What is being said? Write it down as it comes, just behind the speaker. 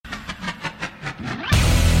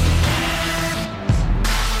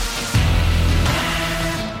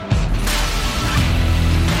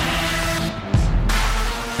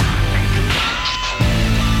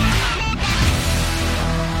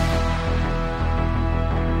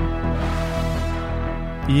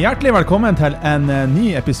Hjertelig velkommen til en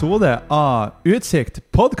ny episode av Utsikt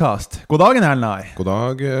podcast. God dagen, Elnar. God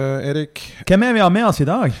dag, Erik. Hvem vi har med oss i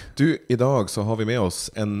dag? Du, i dag så har vi med oss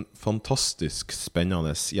en fantastisk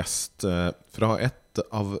spennende gjest fra et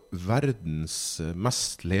av verdens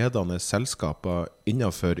mest ledende selskaper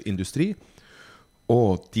innenfor industri,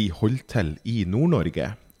 og de holder til i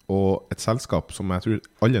Nord-Norge, og et selskap som jeg tror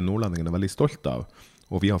alle nordlendingene er veldig stolt av,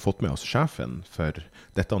 og vi har fått med oss sjefen for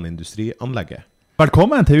dette industrianlegget.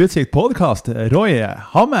 Velkommen til Utsikt podcast, Roy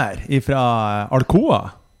Hammer fra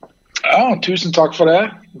Alcoa. Ja, tusen takk for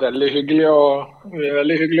det. Veldig hyggelig å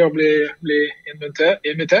bli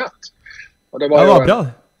invitert. Og det var jo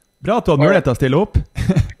bra. Bra at du hadde mulighet til å stille opp.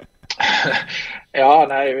 Ja,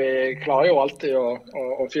 nei, vi klarer jo alltid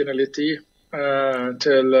å finne litt tid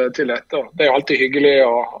til dette. Det er jo alltid hyggelig,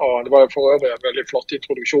 og det var jo for øvrig en veldig flott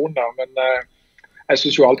introduksjon der, men jeg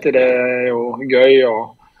synes jo alltid det er jo gøy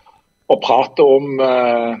å prate om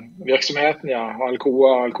virksomheten, ja,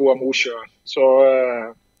 Alcoa Mosjøen. Så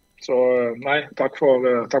nei, takk for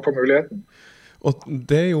muligheten. Og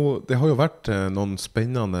det har jo vært noen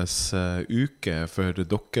spennende uker for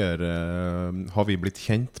dere, har vi blitt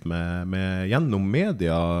kjent med gjennom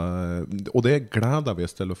media, og det gleder vi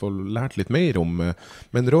oss til å få lært litt mer om.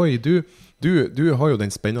 Men Roy, du har jo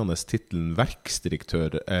den spennende titelen verksdirektør,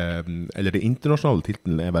 eller det internasjonale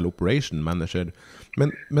titelen er vel Operation Manager,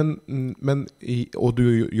 og du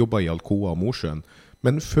jobber i Alcoa Mosjøen.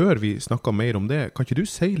 Men før vi snakker mer om det, kan ikke du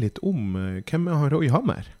si litt om hvem er Roy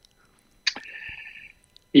Hammer?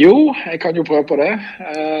 Jo, jeg kan jo prøve på det.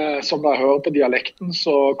 Som jeg hører på dialekten,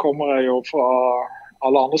 så kommer jeg jo fra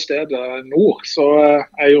alle andre steder nord. Så jeg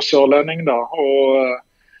er jo sørlending da, og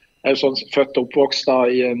jeg er sånn født og oppvokst da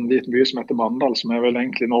i en liten by som heter Mandal, som er vel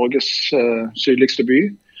egentlig Norges sydligste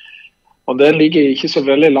by. Og den ligger ikke så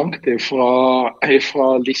veldig langt fra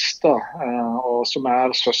Lista, og som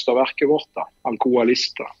er søsterverket vårt da, Alcoa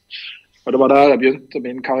Lista. Og det var der jeg begynte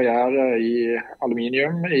min karriere i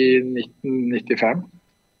aluminium i 1995.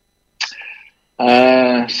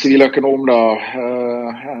 Siviløkonom da,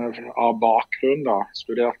 av bakgrunn da,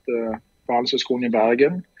 studerte på Handelshøyskolen i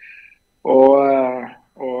Bergen, og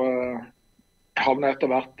havnet etter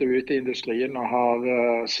hvert ute i industrien og har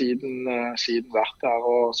siden vært der,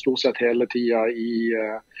 og stort sett hele tiden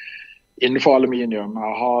innenfor aluminium.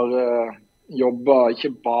 Jeg har jobbet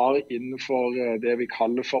ikke bare innenfor det vi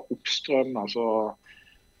kaller for oppstrøm, altså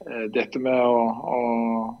dette med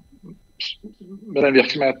med den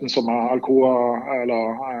virksomheten som Alcoa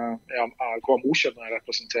Mosjøen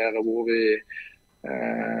representerer, hvor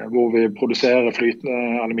vi produserer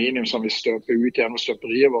flytende aluminium som vi støper ut gjennom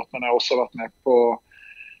støperiet vårt, men jeg har også vært med på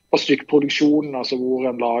stykkproduksjonen, altså hvor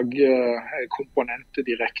en lager komponenter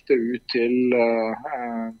direkte ut til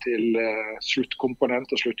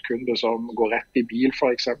sluttkomponent og sluttkunde som går rett i bil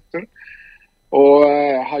for eksempel. Og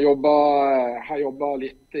har jobbet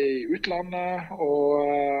litt i utlandet, og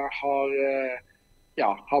har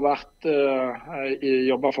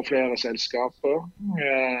jobbet for flere selskaper.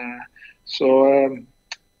 Så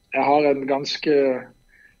jeg har en ganske,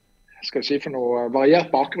 skal jeg si for noe,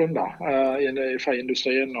 variert bakgrunn da, fra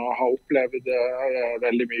industrien, og har opplevd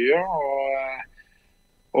veldig mye.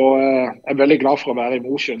 Og jeg er veldig glad for å være i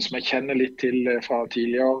Mosjøen, som jeg kjenner litt til fra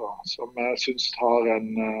tidligere, som jeg synes har en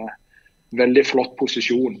veldig flott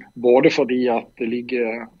posisjon, både fordi at det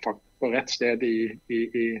ligger på rett sted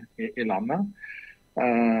i landet,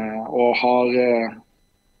 og har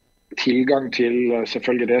tilgang til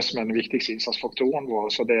selvfølgelig det som er den viktigste innsatsfaktoren vår,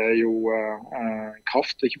 så det er jo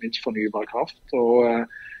kraft, ikke minst fornybar kraft, og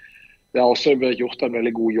det har også gjort en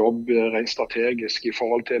veldig god jobb rent strategisk i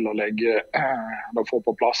forhold til å få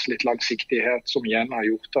på plass litt langsiktighet, som igjen har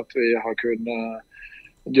gjort at vi har kunnet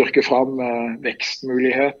dyrke fram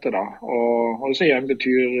vekstmuligheter da, og så igjen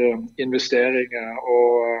betyr investeringer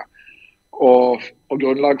og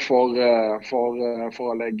grunnlag for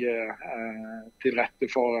å legge til rette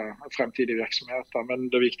for fremtidige virksomheter.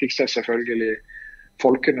 Men det viktigste er selvfølgelig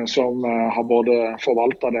folkene som har både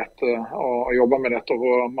forvaltet dette og jobbet med dette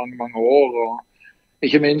over mange, mange år, og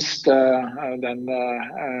ikke minst den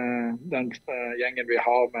gjengen vi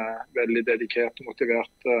har med veldig dedikert og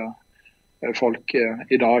motivert folk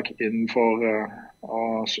i dag innenfor,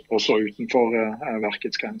 også utenfor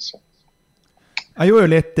verkets grenser. Jeg gjorde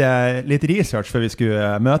jo litt research før vi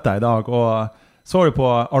skulle møte deg i dag, og så du på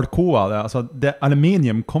Alcoa, altså The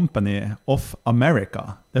Aluminium Company of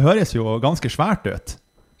America. Det høres jo ganske svært ut.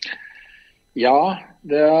 Ja,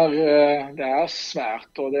 det er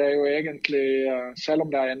svært, og det er jo egentlig, selv om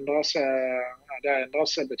det har endret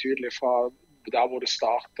seg betydelig fra der hvor det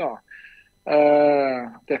startet.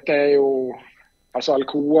 Dette er jo, altså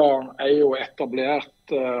Alcoa er jo etablert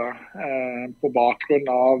på bakgrunn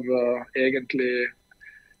av egentlig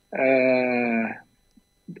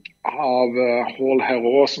av Hall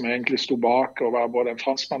Héroux, som egentlig stod bak og var både en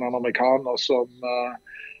franskmann og en amerikaner som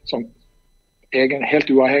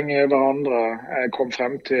helt uavhengig av hverandre kom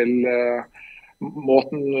frem til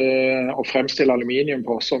måten å fremstille aluminium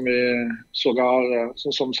på, som vi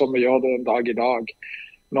gjør det en dag i dag.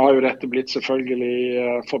 Nå har jo dette blitt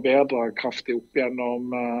selvfølgelig forbedret kraftig opp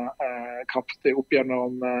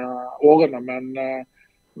gjennom årene,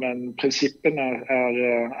 men prinsippene er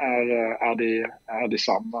de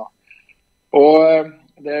samme. Og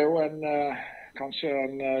det er jo kanskje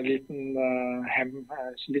en liten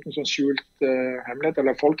sånn skjult hemmelighet,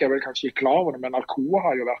 eller folk er vel kanskje ikke klar over det, men Alcoa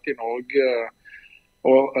har jo vært i Norge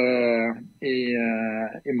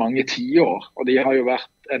i mange tiår, og de har jo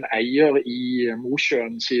vært en eier i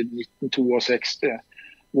Mosjøen siden 1962,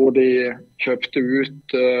 hvor de kjøpte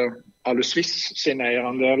ut Aluswiss sin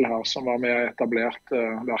eierandel her, som var med og etablerte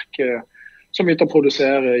verket som begynte å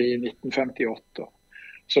produsere i 1958.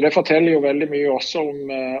 Så det forteller jo veldig mye også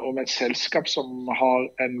om et selskap som har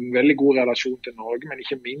en veldig god relasjon til Norge, men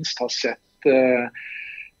ikke minst har sett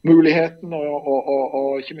muligheten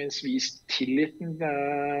og ikke minst vist tilliten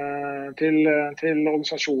til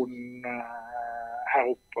organisasjonen her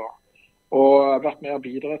oppe. Og vært med å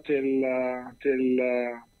bidra til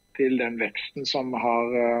den veksten som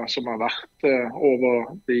har vært over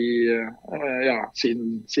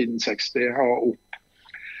siden 60 og opp.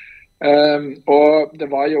 Og det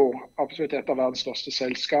var jo absolutt et av verdens største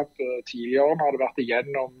selskap. Tidligere har det vært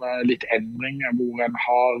igjennom litt endringer hvor en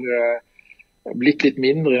har blitt litt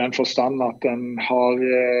mindre i den forstand at en har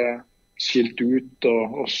skilt ut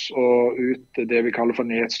ut det vi kaller for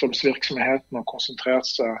nedstrømsvirksomheten og konsentrert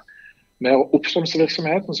seg mer om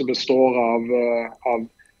oppstrømsvirksomheten, som består av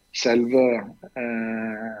selve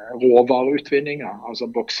råvareutvinninga, altså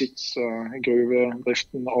bauksitt,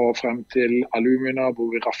 gruvedriften og frem til alumina,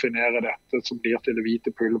 hvor vi raffinerer dette som blir til det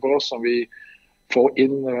hvite pulveret som vi får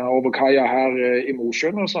inn over kaia her i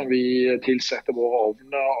Mosjøen, og som vi tilsetter våre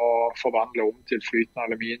ovner og forvandler om til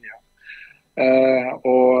flytende aluminium.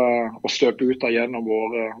 Og støper ut gjennom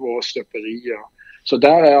våre støperier. Så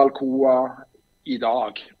der er Alcoa i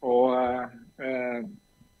dag.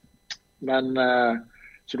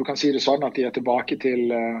 Så du kan si det sånn at de er tilbake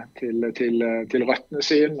til røttene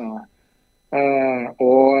sine.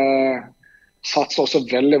 Og satser også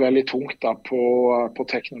veldig, veldig tungt da, på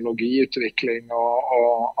teknologiutvikling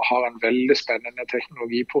og har en veldig spennende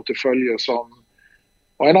teknologiportefølje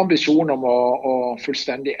og en ambisjon om å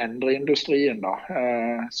fullstendig endre industrien da,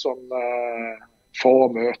 for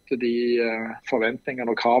å møte de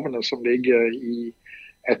forventningene og kravene som ligger i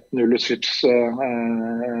et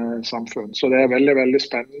nullutslippssamfunn. Så det er veldig, veldig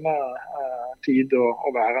spennende tid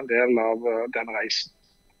å være en del av den reisen.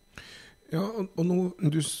 Ja, og nå,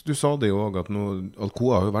 du sa det jo også at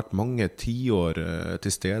Alcoa har jo vært mange tiår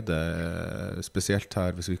til stede, spesielt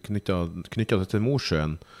her hvis vi knytter det til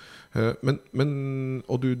Mosjøen.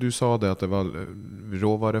 Og du sa det at det var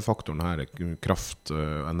råvarefaktoren her, kraft,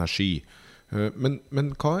 energi.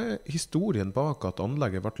 Men hva er historien bak at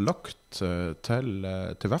anlegget ble lagt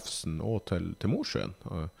til Vefsn og til Mosjøen?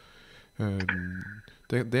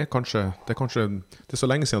 Det er kanskje det er så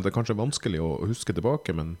lenge siden at det er kanskje vanskelig å huske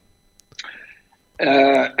tilbake, men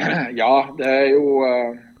ja, det er jo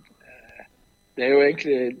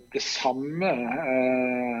egentlig det samme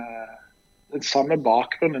den samme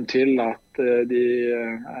bakgrunnen til at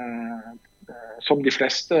som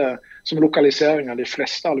lokalisering av de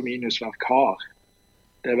fleste aluminiumsverk har.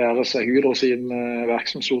 Det være seg Hydro sin verk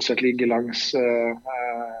som stort sett ligger langs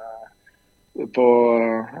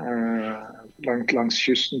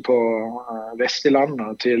kysten på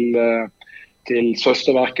Vestlandet til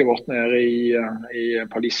søsterverket vårt nede i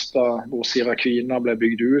Palista, hvor Siracuina ble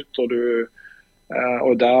bygd ut, og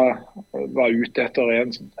der var ute etter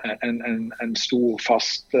en stor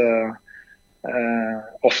fast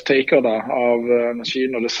off-taker da, av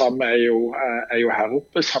energien, og det samme er jo her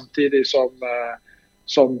oppe, samtidig som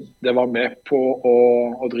det var med på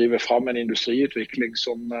å drive fram en industriutvikling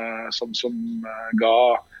som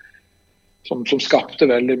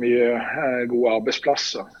skapte veldig mye gode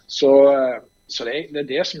arbeidsplasser. Så det er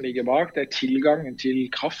det som ligger bak, det er tilgangen til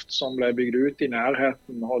kraft som ble bygd ut i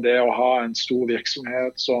nærheten, og det å ha en stor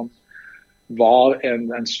virksomhet som var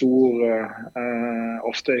en stor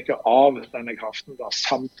off-taker av denne kraften. Da.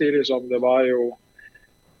 Samtidig som det var jo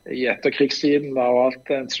i etterkrigstiden da var alt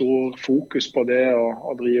en stor fokus på det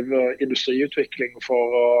å drive industriutvikling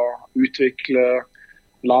for å utvikle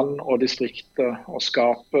land og distrikter og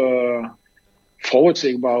skape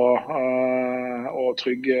forutsigbare og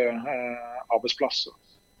trygge arbeidsplasser.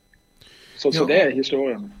 Så det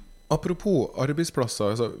historien. Apropos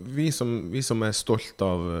arbeidsplasser, altså, vi som stolt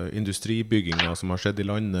av industribygginga som har skjedd i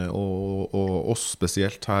landet, og oss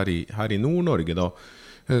spesielt her i Nord-Norge da,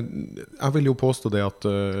 jeg vil jo påstå det at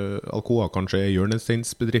Alcoa kanskje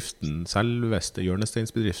hjørnesteinsbedriften, selveste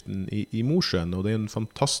hjørnesteinsbedriften i Mosjøen, og det en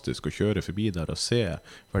fantastisk å kjøre forbi der og se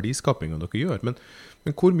verdiskapingen dere gjør. Men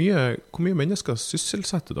hvor mye mennesker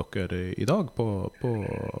sysselsetter dere i dag på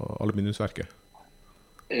aluminiumsverket?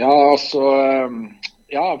 Ja, altså...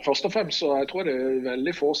 Ja, først og fremst så jeg tror det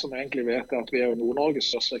veldig få som egentlig vet at vi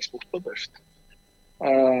Nord-Norges største eksportbedrift.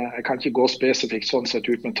 Jeg kan ikke gå spesifikt sånn sett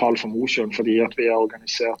ut med tall for Mosjøen, fordi at vi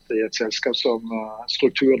organisert i et selskap som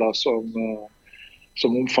struktur da, som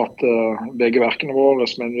omfatter begge verkene våre,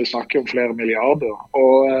 men vi snakker om flere milliarder.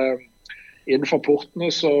 Og innenfor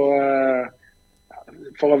portene så,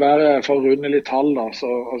 for å runde litt tall da,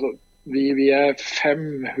 så altså, vi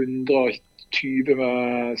 520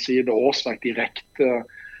 side årsverk direkte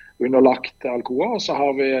underlagt Alcoa, og så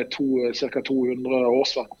har vi ca. 200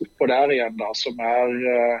 årsverk oppå der igjen da, som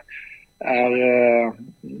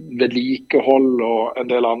vedlikehold og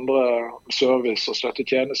en del andre service- og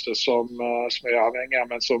støttetjenester som vi avhengig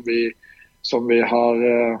av, men som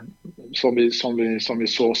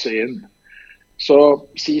vi såser inn. Så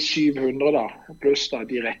si 700 da, pluss da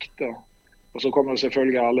direkte. Og så kommer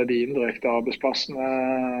selvfølgelig alle de indirekte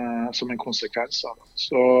arbeidsplassene som en konsekvens av det.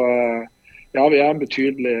 Så ja, vi en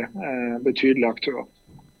betydelig aktør.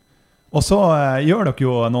 Og så gjør dere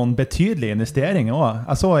jo noen betydelige investeringer også.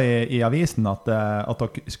 Jeg så i avisen at dere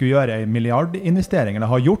skulle gjøre en milliardinvestering,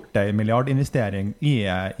 eller har gjort en milliardinvestering i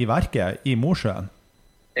verket i Mosjøen.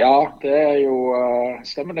 Ja, det jo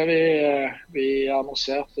stemmer det. Vi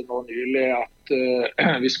annonserte nå nylig at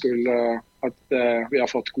vi har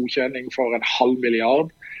fått godkjenning for 0,5 milliard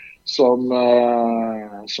som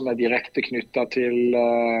direkte knyttet til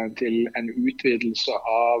en utvidelse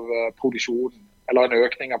av produksjonen, eller en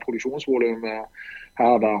økning av produksjonsvolumet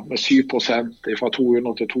her da, med 7% fra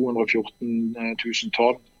 200 til 214 000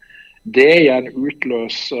 tonn. Det igjen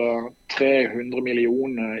utløser 300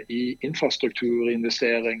 millioner i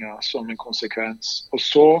infrastrukturinvesteringer som en konsekvens. Og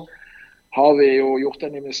så har vi jo gjort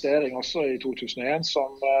en investering også i 2001 som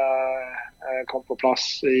kom på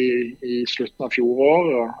plass i slutten av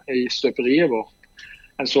fjoråret i støperiet vårt.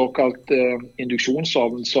 En såkalt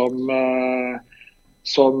induksjonsovn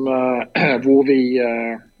hvor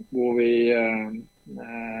vi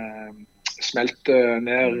smelter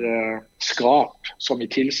ned skrap som vi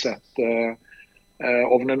tilsetter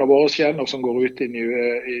ovnene våre igjen, og som går ut i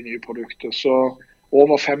nye produkter. Så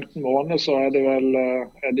over 15 måneder så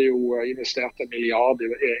det jo investert 1 milliard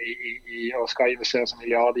og skal investeres 1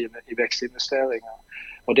 milliard i vekstinvesteringer.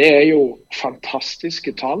 Og det jo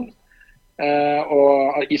fantastiske tall.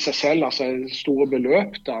 Og i seg selv altså store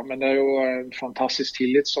beløp da, men det jo en fantastisk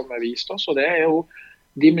tillit som vist oss, og det jo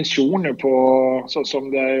dimensjoner på,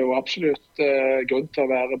 som det jo absolutt grunn til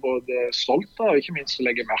å være både stolt av og ikke minst å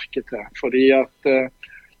legge merke til. Fordi at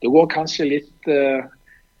det går kanskje litt,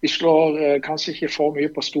 vi slår kanskje ikke for mye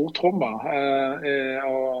på stortromma,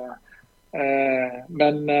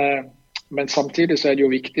 men samtidig så det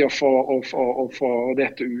jo viktig å få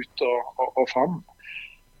dette ut og fram.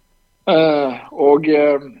 Og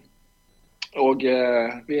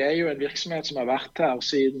vi jo en virksomhet som har vært her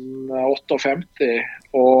siden 58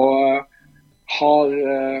 og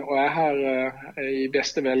her i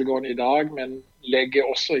beste velgående i dag, men legger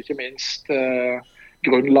også ikke minst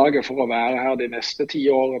grunnlaget for å være her de neste 10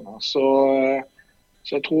 årene. Så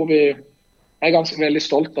jeg tror vi ganske veldig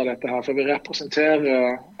stolt av dette her, for vi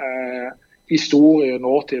representerer historie,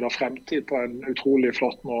 nåtid og fremtid på en utrolig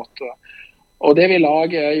flott måte. Og det vi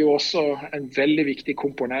lager jo også en veldig viktig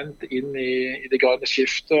komponent inn i det grønne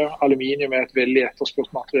skiftet. Aluminium et veldig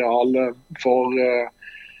etterspurt materiale for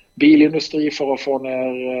bilindustri for å få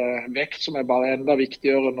ned vekt, som bare enda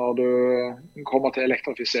viktigere når du kommer til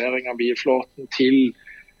elektrifisering av bilflåten.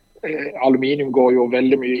 Aluminium går jo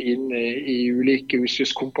veldig mye inn i ulike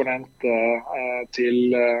utstyrskomponenter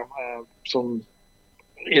som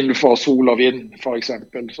innenfor sol og vind, for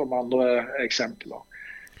eksempel, som andre eksempler.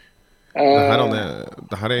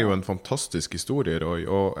 Det her jo en fantastisk historie, Roy,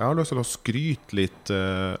 og jeg har lyst til å skryte litt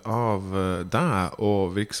av deg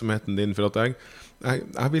og virksomheten din, for at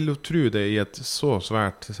jeg vil jo tro det i et så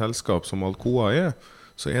svært selskap som Alcoa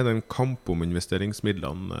så det en kamp om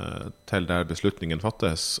investeringsmidlene til der beslutningen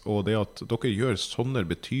fattes, og det at dere gjør sånne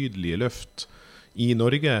betydelige løft i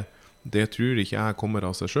Norge, Det tror ikke jeg kommer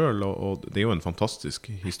av seg selv, og det er jo en fantastisk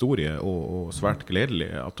historie, og svært gledelig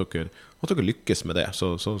at dere lykkes med det.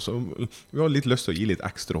 Så vi har litt lyst til å gi litt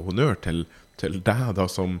ekstra honnør til deg da,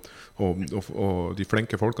 og de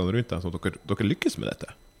flinke folkene rundt deg, så dere lykkes med dette.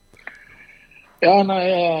 Ja,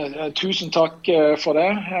 tusen takk for det.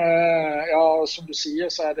 Ja, som du sier,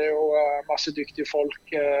 så det jo masse dyktige folk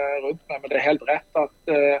rundt meg, men det helt rett at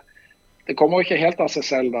det kommer ikke helt av seg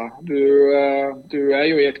selv da. Du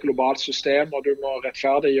jo i et globalt system, og du må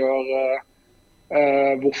rettferdiggjøre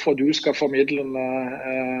hvorfor du skal formidle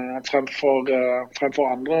fremfor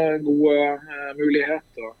andre gode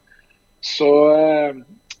muligheter. Så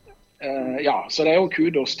så det jo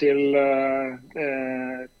kudos til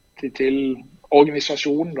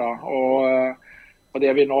organisasjonen da, og det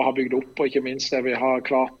vi nå har bygd opp, og ikke minst det vi har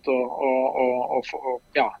klart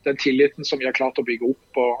den tilliten som vi har klart å bygge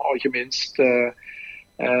opp, og ikke minst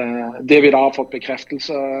det vi da har fått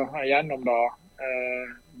bekreftelse gjennom da,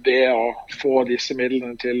 det å få disse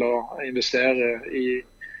midlene til å investere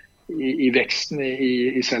i veksten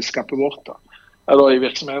i selskapet vårt da, eller i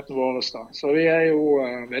virksomheten vår da. Så vi jo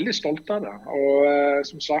veldig stolte av det, og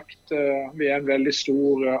som sagt, vi en veldig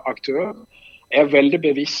stor aktør. Jeg veldig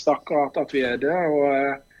bevisst akkurat at vi det, og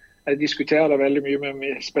jeg diskuterer det veldig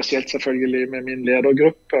mye, spesielt selvfølgelig med min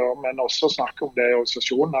ledergruppe, men også snakker om det i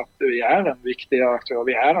organisasjonen, at vi en viktig aktør.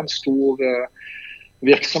 Vi en stor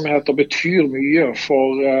virksomhet og betyr mye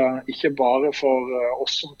for, ikke bare for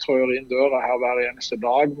oss som trør inn døra her hver eneste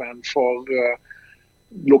dag, men for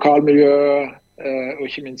lokalmiljøet og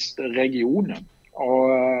ikke minst regionen.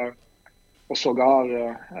 Og sågar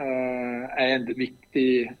en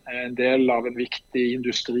del av en viktig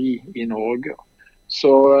industri i Norge.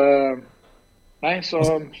 Så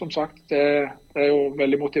som sagt, det jo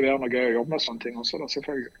veldig motiverende og gøy å jobbe med sånne ting også da,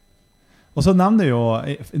 selvfølgelig. Og så nevnte du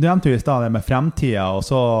nevnte jo i stedet det med fremtiden, og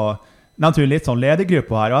så nevnte du litt sånn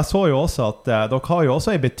ledergruppe her, og jeg så jo også at dere har jo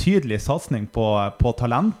også en betydelig satsning på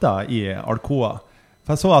talenter i Alcoa.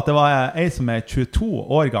 For jeg så at det var en som 22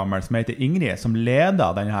 år gammel, som heter Ingrid, som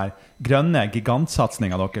leder denne her grønne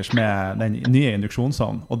gigantsatsningen deres med den nye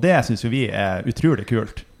induksjonsovnen. Og det synes jo vi utrolig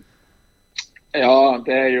kult. Ja,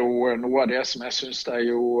 det jo noe av det som jeg synes det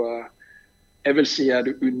jo, jeg vil si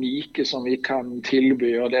det unike som vi kan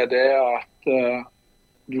tilby, og det det at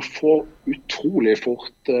du får utrolig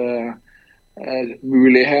fort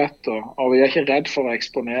muligheter, og vi ikke redd for å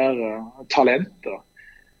eksponere talenter.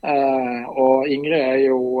 Og Ingrid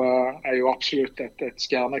jo absolutt et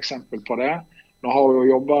stjerneeksempel på det. Nå har vi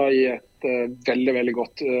jo jobbet i et veldig, veldig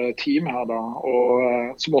godt team her da,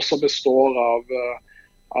 og som også består av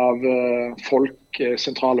folk,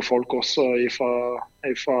 sentrale folk også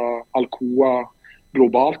fra Alcoa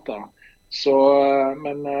globalt da. Så,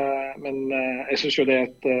 men jeg synes jo det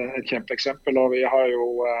et kjempeeksempel, og vi har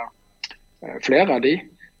jo flere av de.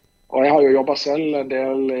 Og jeg har jo jobbet selv en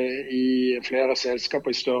del i flere selskaper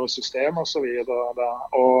i større systemer og så videre.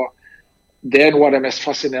 Og det noe av det mest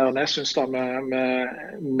fascinerende jeg synes da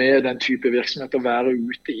med den type virksomhet å være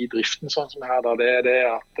ute i driften sånn som her da, det det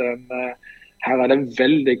at her det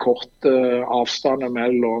veldig kort avstander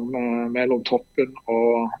mellom toppen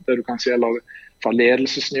og det du kan si eller fra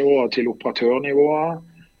ledelsesnivået til operatørnivået.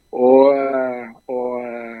 Og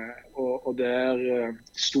det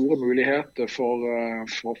store muligheter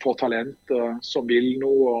for talenter som vil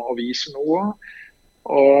noe og vise noe,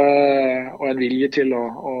 og en vilje til å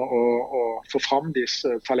få fram disse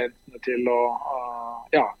talentene til å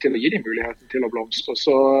gi dem muligheten til å blomstre.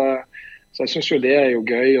 Så jeg synes jo det jo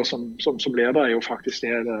gøy, og som leder jo faktisk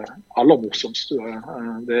det aller morsomste.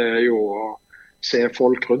 Det jo å se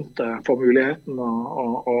folk rundt det, få muligheten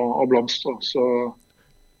å blomstre. Så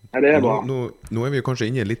det bra. Nå vi kanskje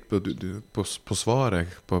inne litt på svaret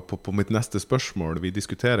på mitt neste spørsmål. Vi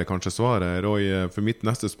diskuterer kanskje svaret, Roy, for mitt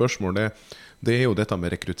neste spørsmål det jo dette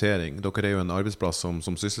med rekruttering. Dere jo en arbeidsplass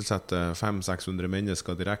som sysselsetter 500-600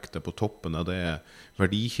 mennesker direkte på toppen av det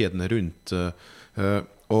verdikjedene rundt.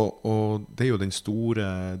 Og det jo den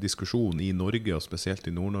store diskusjonen i Norge, og spesielt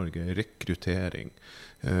i Nord-Norge, rekruttering.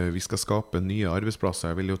 Vi skal skape nye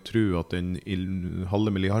arbeidsplasser. Jeg vil jo tro at den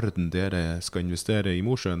halve milliarden dere skal investere i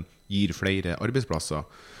Mosjøen gir flere arbeidsplasser.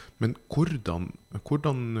 Men hvordan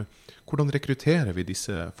rekrutterer vi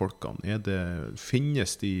disse folkene?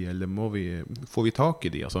 Finnes de, eller får vi tak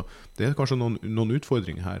i de? Altså, det kanskje noen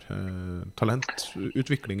utfordringer her.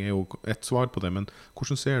 Talentutvikling jo et svar på det, men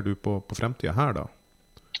hvordan ser du på fremtiden her da?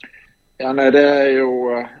 Ja, det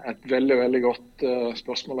jo et veldig, veldig godt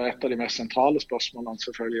spørsmål, og et av de mest sentrale spørsmålene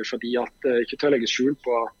selvfølgelig, fordi at ikke til å legge skjul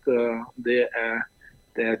på at det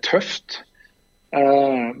tøft.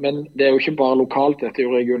 Men det jo ikke bare lokalt, dette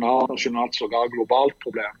jo regionalt, nasjonalt, sågar globalt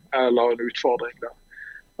problem, eller en utfordring der.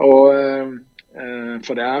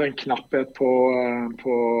 For det en knapphet på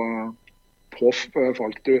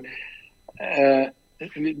folk.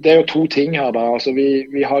 Det jo to ting her da. Altså,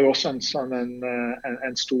 vi har jo også en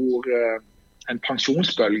stor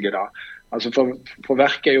pensjonsbølge da. Altså for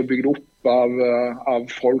verket jo bygd opp av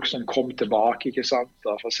folk som kom tilbake, ikke sant,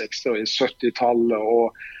 da, fra 60- og 70-tallet,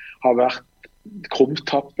 og har vært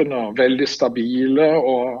krumtappende, veldig stabile,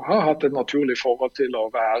 og har hatt et naturlig forhold til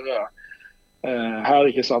å være her,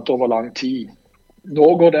 ikke sant, over lang tid. Nå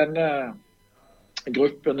går denne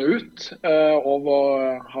gruppen ut,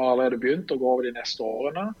 har allerede begynt å gå over de neste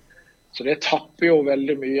årene. Så det tapper jo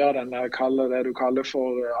veldig mye av det du kaller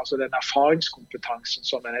for altså den erfaringskompetansen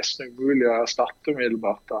som nesten umulig å erstatte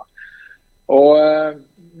umiddelbart da.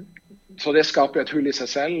 Så det skaper et hull i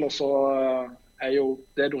seg selv, og så jo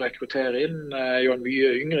det du rekrutterer inn jo en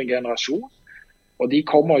mye yngre generasjon. Og de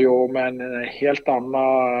kommer jo med en helt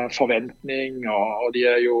annen forventning, og de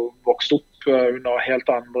jo vokst opp under helt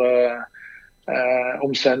andre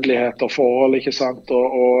omstendigheter og forhold, ikke sant,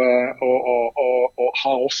 og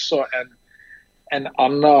har også en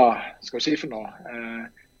annen, skal vi si for noe,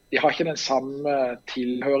 de har ikke den samme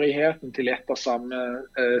tilhørigheten til et av samme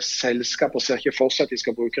selskap, og ser ikke for seg at de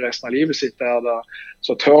skal bruke resten av livet sitt der,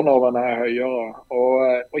 så turnoveren høyere,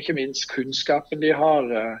 og ikke minst kunnskapen de har,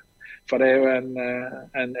 for det jo en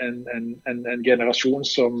generasjon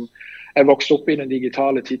som vokst opp i den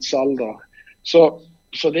digitale tidsalder.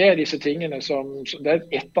 Så det disse tingene det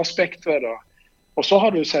et aspekt ved det. Og så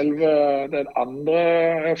har du selve den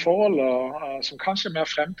andre forholdet, som kanskje mer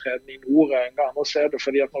fremtredende i nord enn andre steder,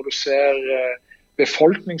 fordi at når du ser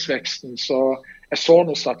befolkningsveksten, så jeg så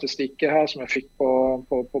noen statistikker her som jeg fikk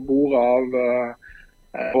på bordet av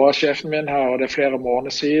sjefen min her, og det flere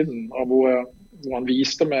måneder siden, og hvor han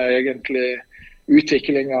viste meg egentlig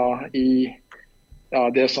utviklingen i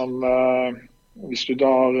det som hvis du da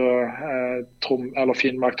har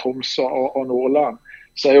Finnmark, Troms og Nordland,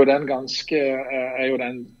 så jo den jo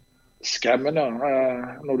den skremmende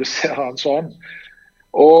når du ser han sånn.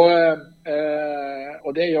 Og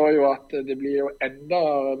det gjør jo at det blir jo enda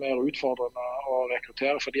mer utfordrende å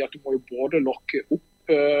rekruttere, fordi at du må jo både lokke opp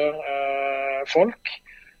folk,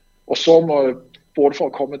 og så må både for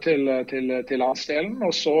å komme til landsdelen,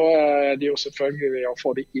 og så det jo selvfølgelig å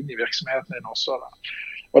få de inn i virksomheten din også da.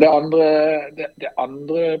 Og det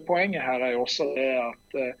andre poenget her jo også det at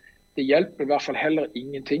det hjelper i hvert fall heller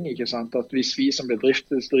ingenting, ikke sant? At hvis vi som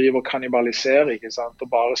bedrifter driver kannibaliserer, ikke sant? Og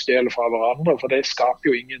bare stjeler fra hverandre, for det skaper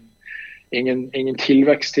jo ingen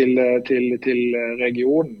tilvekst til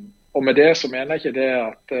regionen. Og med det så mener jeg ikke det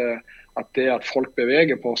at folk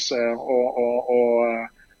beveger på seg og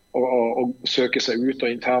søker seg ut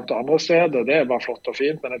og internt og andre steder, det bare flott og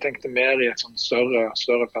fint, men jeg tenkte mer i et sånt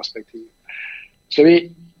større perspektiv. Så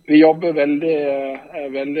vi jobber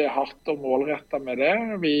veldig hardt og målrettet med det.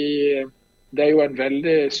 Det jo en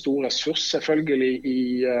veldig stor ressurs selvfølgelig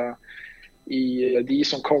i de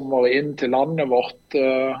som kommer inn til landet vårt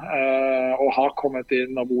og har kommet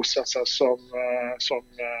inn og bosatt seg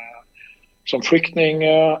som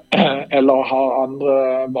flyktninger eller har andre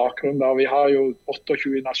bakgrunner. Vi har jo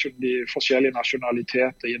 28 forskjellige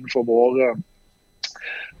nasjonaliteter innenfor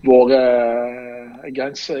våre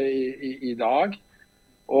grenser i dag.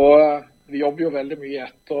 Og vi jobber jo veldig mye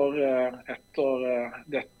etter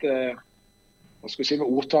dette, hva skal vi si med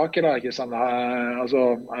ordtaket da, ikke sant?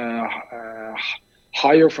 Altså,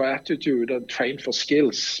 hire for attitude and train for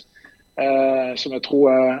skills, som jeg tror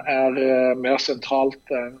mer sentralt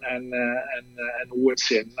enn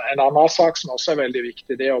noensinne. En annen sak som også veldig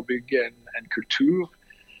viktig, det å bygge en kultur.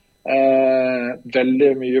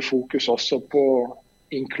 Veldig mye fokus også på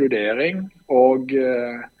inkludering og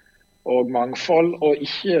mangfold, og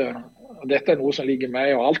ikke, dette noe som ligger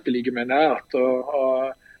meg, og alltid ligger meg nært,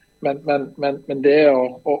 men det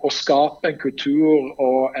å skape en kultur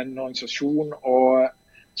og en organisasjon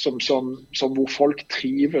som hvor folk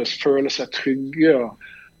trives, føler seg trygge,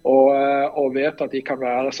 og vet at de kan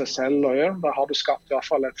være seg selv, og da har du skapt i hvert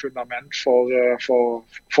fall et fundament for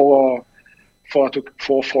at du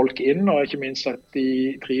får folk inn, og ikke minst at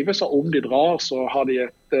de trives, og om de drar, så har de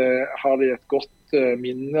et godt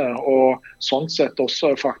minne, og sånn sett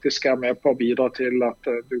også faktisk med på å bidra til at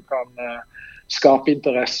du kan skape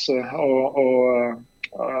interesse og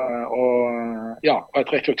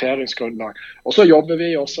et rekrutteringsgrunnlag. Og så jobber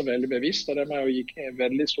vi også veldig bevisst, og det må jo gi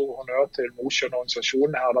veldig stor honnør til Mosjøen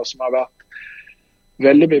organisasjonen her, da, som har vært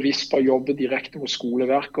veldig bevisst på å jobbe direkte mot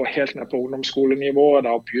skoleverket og helt ned på ungdomsskolenivået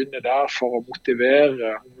og begynne der for å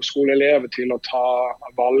motivere ungdomsskoleelever til å ta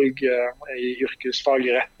valg i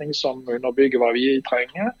yrkesfaglig retning som underbygger hva vi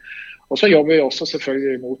trenger. Og så jobber vi også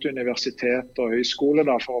selvfølgelig mot universitet og høyskole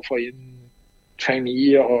da, for å få inn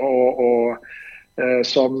trainee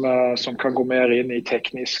som kan gå mer inn i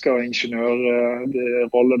tekniske og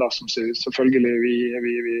ingeniørroller som selvfølgelig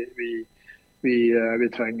vi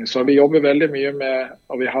trenger. Så vi jobber veldig mye med,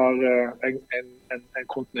 og vi har en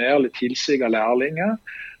kontinuerlig tilsig av lærlinger,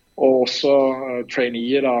 og også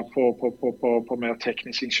trainee da, på mer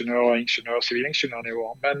teknisk ingeniør- og sivilingeniørnivå.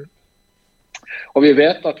 Og vi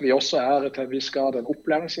vet at vi også til en viss grad en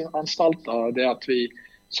opplæringsanstalt, det at vi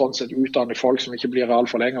sånn sett utdanner folk som ikke blir real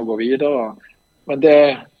for lenge og går videre. Men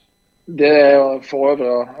det er for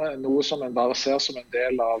øvrig noe som en bare ser som en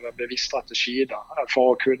del av en bevisst strategi da,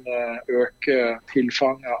 for å kunne øke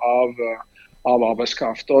tilfanget av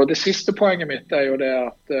arbeidskraft. Og det siste poenget mitt er jo det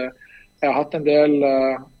at jeg har hatt en del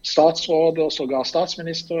statsråder, sågar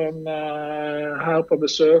statsministeren her på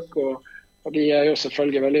besøk, og de er jo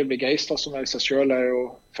selvfølgelig veldig begeistret, som i seg selv er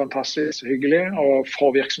jo fantastisk hyggelig, og for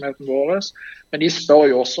virksomheten vår. Men de spør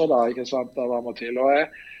jo også da, ikke sant, hva må til. Og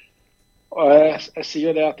jeg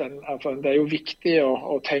sier det at det er jo viktig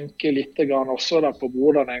å tenke litt grann også da, på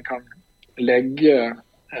hvordan en kan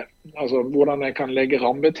legge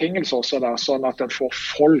rammebetingelser også da, sånn at en får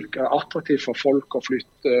attraktivt for folk å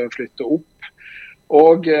flytte opp.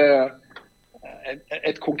 Og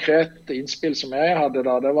et konkret innspill som jeg hadde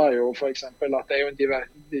da, det var jo for eksempel at det er jo en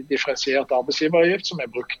differensiert arbeidsgiveravgift som er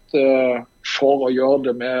brukt for å gjøre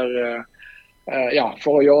det mer,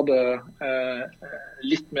 for å gjøre det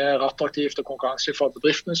litt mer attraktivt og konkurranse for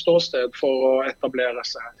bedriftens ståsted for å etablere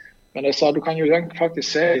seg. Men jeg sa du kan jo faktisk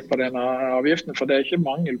se litt på denne avgiften, for det er ikke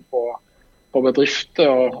mangel på bedrifter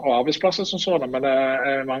og arbeidsplasser som sånn, men det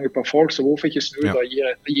er mangel på folk, så hvorfor ikke snu det og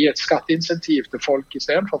gi et skatteinsentiv til folk i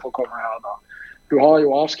stedet for å komme her da? Du har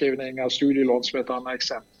jo avskrivning av studielån som et annet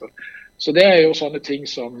eksempel. Så det er jo sånne ting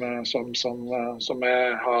som jeg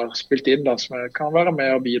har spilt inn da, som kan være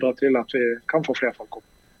med og bidra til at vi kan få flere folk opp.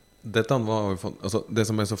 Det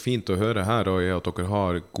som er så fint å høre her er at dere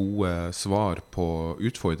har gode svar på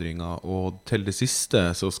utfordringer, og til det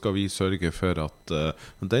siste så skal vi sørge for at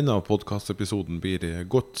denne podcastepisoden blir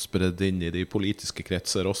godt spredd inn i de politiske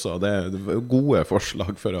kretser også. Det er gode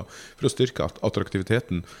forslag for å styrke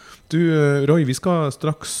attraktiviteten. Du, Roy, vi skal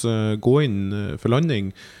straks gå inn for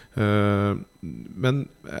landing, men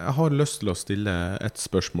jeg har lyst til å stille et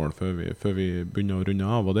spørsmål før vi begynner å runde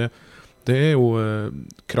av, og det er jo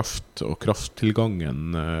kraft og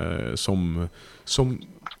krafttilgangen som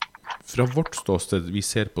fra vårt ståsted vi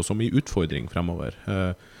ser på som en utfordring fremover.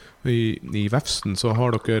 I Vefsn så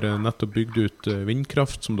har dere nettopp bygd ut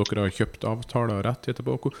vindkraft som dere har kjøpt avtaler og rettigheter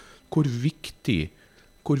på. Hvor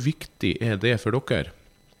viktig er det for dere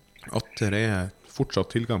at det er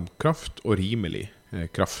fortsatt tilgang kraft og rimelig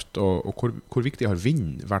kraft, og hvor viktig har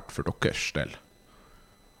vind vært for deres del?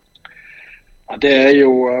 Det er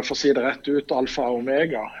jo, for å si det rett ut, alfa og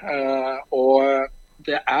omega. Og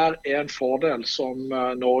det er en fordel som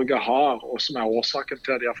Norge har, og som er årsaken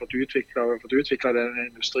til at de har fått utviklet denne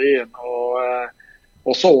industrien. Og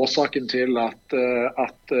også årsaken til at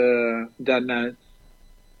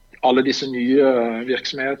alle disse nye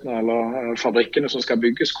virksomhetene eller fabrikkene som skal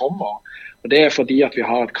bygges kommer. Og det er fordi at vi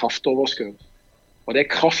har et kraftoverskudd. Og det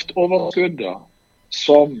er kraftoverskuddet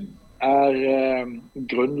som er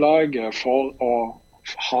grunnlaget for å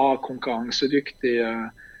ha konkurransedyktige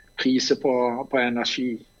priser på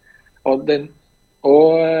energi. Og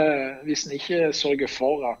hvis en ikke sørger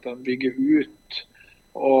for at en bygger ut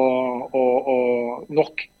og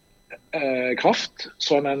nok kraft,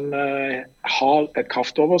 sånn en har et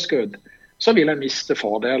kraftoverskudd, så vil en miste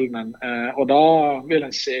fordelen. Og da vil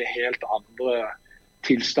en se helt andre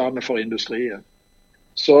tilstander for industrien.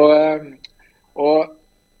 Og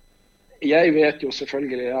jeg vet jo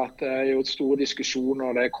selvfølgelig at det er jo store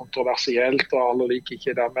diskusjoner, det er kontroversielt, og alle liker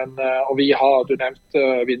ikke det. Og du nevnte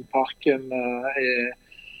vindparken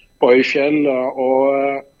på Øyfjell,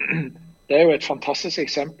 og det er jo et fantastisk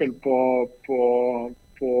eksempel på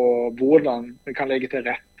hvordan vi kan legge til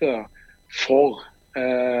rette for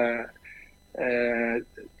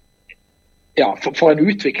en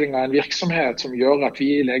utvikling av en virksomhet som gjør at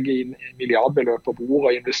vi legger inn milliardbeløp på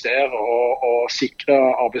bordet og investerer og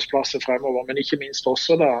sikrer arbeidsplasser fremover, men ikke minst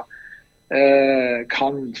også da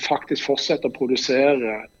kan faktisk fortsette å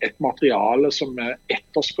produsere et materiale som er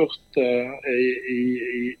etterspurt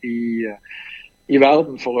i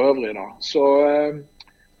verden for øvrig da. Så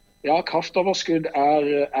Ja, kraftoverskudd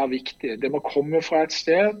er viktig. Det må komme fra et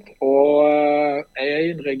sted. Og jeg er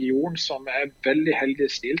i en region som er veldig heldig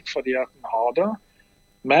stilt fordi at den har det.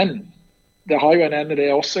 Men det har jo en ende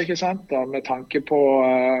det også, ikke sant? Da, med tanke på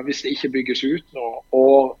hvis det ikke bygges ut nå,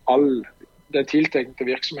 og all den tiltenkte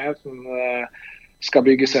virksomheten skal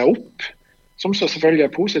bygge seg opp, som så selvfølgelig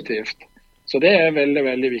er positivt. Så det er veldig,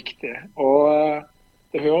 veldig viktig. Og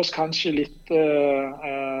det høres kanskje litt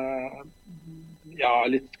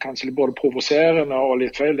kanskje både provoserende og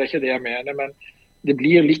litt feil, det er ikke det jeg mener, men det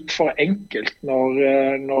blir litt for enkelt når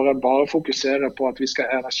jeg bare fokuserer på at vi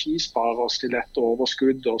skal energispare oss til dette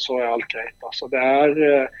overskudd, og så er alt greit. Altså, det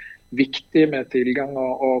er viktig med tilgang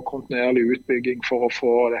og kontinuerlig utbygging for å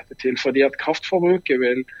få dette til, fordi at kraftforbruket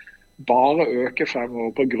vil bare øke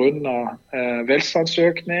fremover på grunn av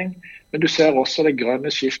velstandsøkning, men du ser også det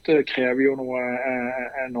grønne skiftet krever jo noe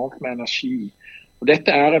enormt med energi. Og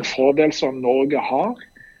dette er en fordel som Norge har.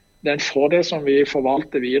 Det er en fordel som vi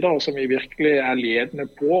forvalter videre, og som vi virkelig er ledende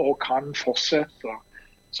på og kan fortsette.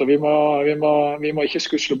 Så vi må ikke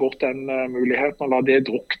skusle bort den muligheten og la det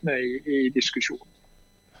drukne i diskusjonen.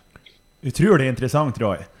 Utrolig interessant,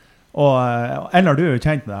 Roy. Og Elnar, du er jo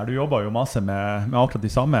kjent med det her. Du jobber jo masse med akkurat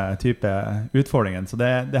de samme type utfordringene. Så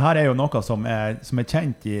det her er jo noe som er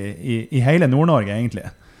kjent i hele Nord-Norge, egentlig.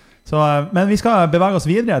 Så, men vi skal bevege oss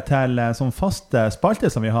videre til som fast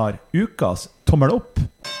spalte som vi har, ukas tommel opp.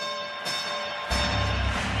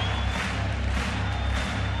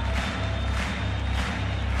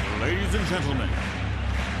 Ladies and gentlemen,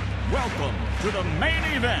 welcome to the main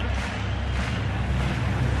event.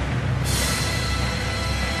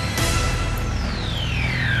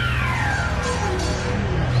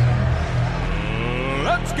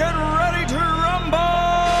 Let's get ready to rumble!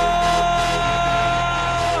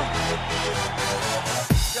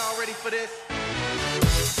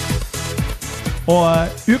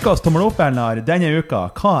 Og ukas tommel opp, Elnar, denne uka,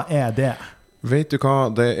 hva er det? Vet du hva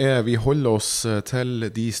det er? Vi holder oss til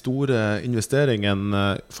de store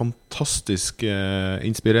investeringene. Fantastisk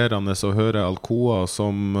inspirerende å høre Alcoa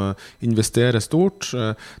som investerer stort.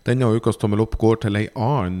 Denne ukas tommel opp går til en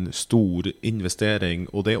annen stor investering,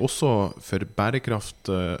 og det er også for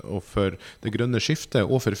bærekraft og for det grønne skiftet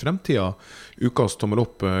og for fremtiden. Ukas tommel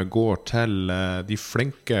opp går til de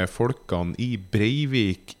flinke folkene i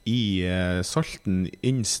Breivik, i Salten,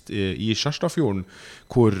 innst i Kjærstadfjorden,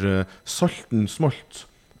 hvor Salten Smolt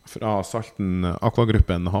fra Salten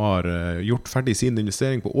Aquagruppen har gjort ferdig sin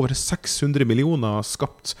investering på over 600 millioner,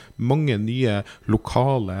 skapt mange nye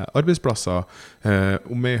lokale arbeidsplasser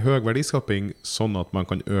og med høy verdiskaping, sånn at man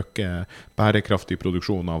kan øke bærekraftig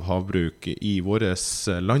produksjon av havbruk i vår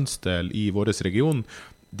landsdel, i vår region.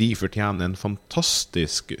 De fortjener en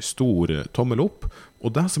fantastisk stor tommel opp,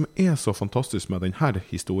 og det som er så fantastisk med denne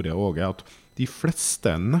historien også, er at de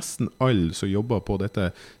fleste, nesten alle som jobber på dette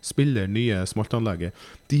spiller nye smaltanlegget,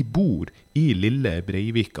 de bor i lille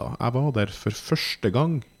Breivika. Jeg var der for første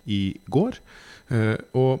gang i går,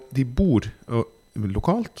 og de bor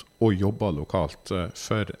lokalt og jobber lokalt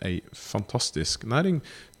for en fantastisk næring.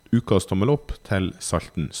 Ukas tommel opp til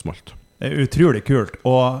Salten Smolt. Det er utrolig kult,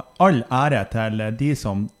 og all ære til de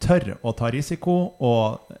som tør å ta risiko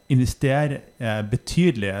og investere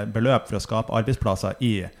betydelige beløp for å skape arbeidsplasser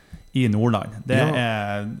i Nordland. Det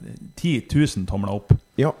er 10 000 tomler opp.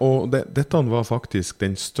 Ja, og dette var faktisk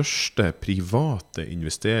den største private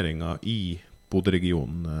investeringen i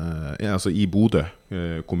Bodø-regionen, altså i Bodø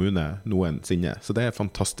kommune noensinne. Så det er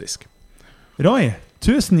fantastisk. Roy,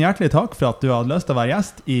 tusen hjertelig takk for at du hadde lyst til å være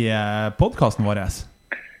gjest i podcasten vår.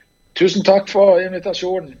 Tusen takk for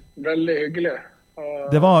invitasjonen. Veldig hyggelig.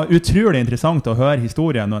 Det var utrolig interessant å høre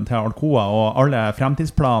historien til Alcoa og alle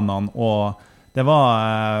fremtidsplanene, og det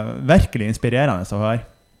var virkelig inspirerende å høre.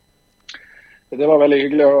 Det var veldig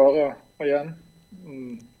hyggelig å høre igjen.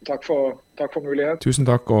 Takk for mulighet. Tusen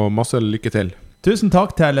takk og masse lykke til. Tusen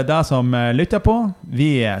takk til deg som lytter på.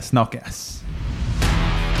 Vi snakkes.